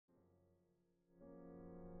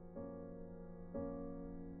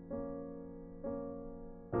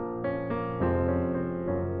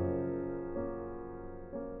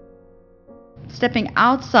stepping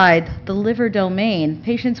outside the liver domain,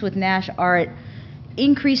 patients with NASH are at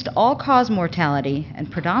increased all-cause mortality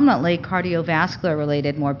and predominantly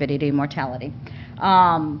cardiovascular-related morbidity and mortality.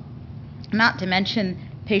 Not to mention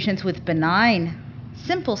patients with benign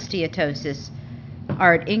simple steatosis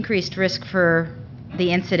are at increased risk for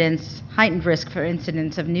the incidence, heightened risk for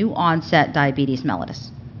incidence of new onset diabetes mellitus.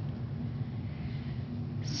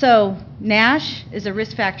 So NASH is a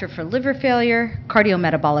risk factor for liver failure,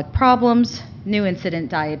 cardiometabolic problems, new incident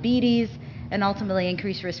diabetes, and ultimately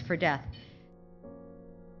increased risk for death.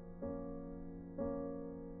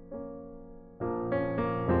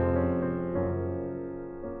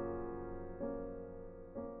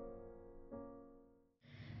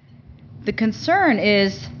 The concern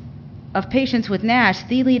is of patients with NASH,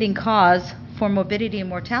 the leading cause for morbidity and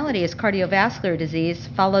mortality is cardiovascular disease,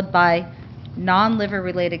 followed by non-liver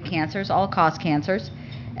related cancers, all-cause cancers,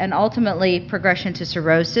 and ultimately progression to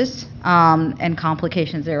cirrhosis and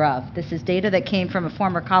complications thereof. This is data that came from a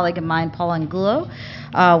former colleague of mine, Paul Angulo,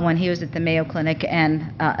 when he was at the Mayo Clinic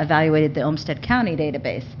and evaluated the Olmsted County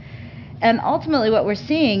database. And ultimately what we're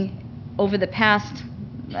seeing over the past,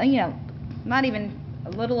 not even a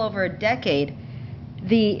little over a decade,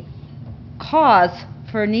 the cause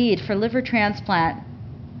for need for liver transplant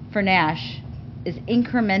for NASH is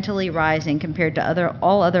incrementally rising compared to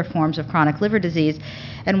all other forms of chronic liver disease.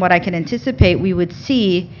 And what I can anticipate we would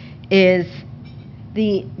see is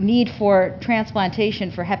the need for transplantation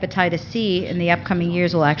for hepatitis C in the upcoming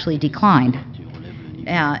years will actually decline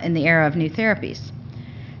in the era of new therapies.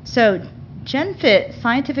 So GenFit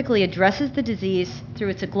scientifically addresses the disease through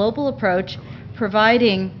its global approach,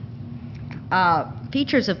 providing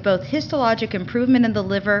features of both histologic improvement in the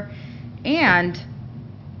liver and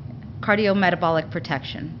cardiometabolic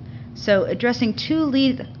protection. So addressing two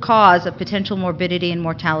lead cause of potential morbidity and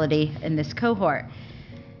mortality in this cohort.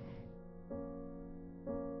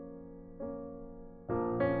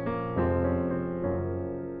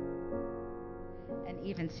 And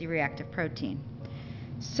even C-reactive protein.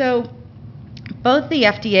 So both the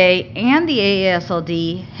FDA and the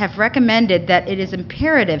AASLD have recommended that it is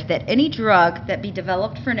imperative that any drug that be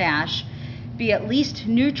developed for NASH be at least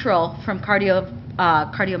neutral from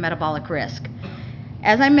cardiometabolic risk.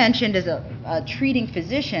 As I mentioned, as a treating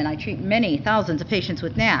physician, I treat many thousands of patients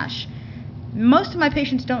with NASH. Most of my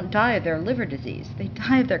patients don't die of their liver disease. They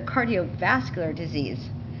die of their cardiovascular disease.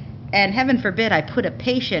 And heaven forbid I put a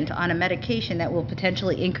patient on a medication that will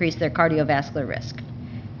potentially increase their cardiovascular risk.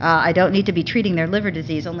 I don't need to be treating their liver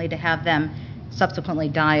disease only to have them subsequently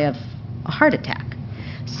die of a heart attack.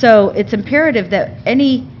 So it's imperative that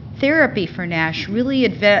any therapy for NASH really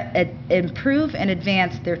improve and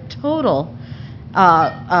advance their total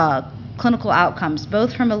clinical outcomes,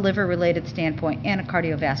 both from a liver-related standpoint and a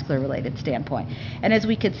cardiovascular-related standpoint. And as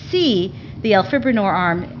we could see, the elfibranor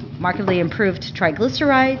arm markedly improved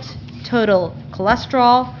triglycerides, total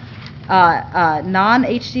cholesterol,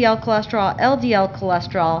 non-HDL cholesterol, LDL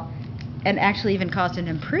cholesterol, and actually even caused an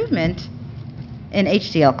improvement in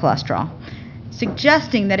HDL cholesterol,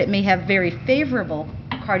 suggesting that it may have very favorable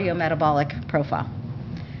cardiometabolic profile.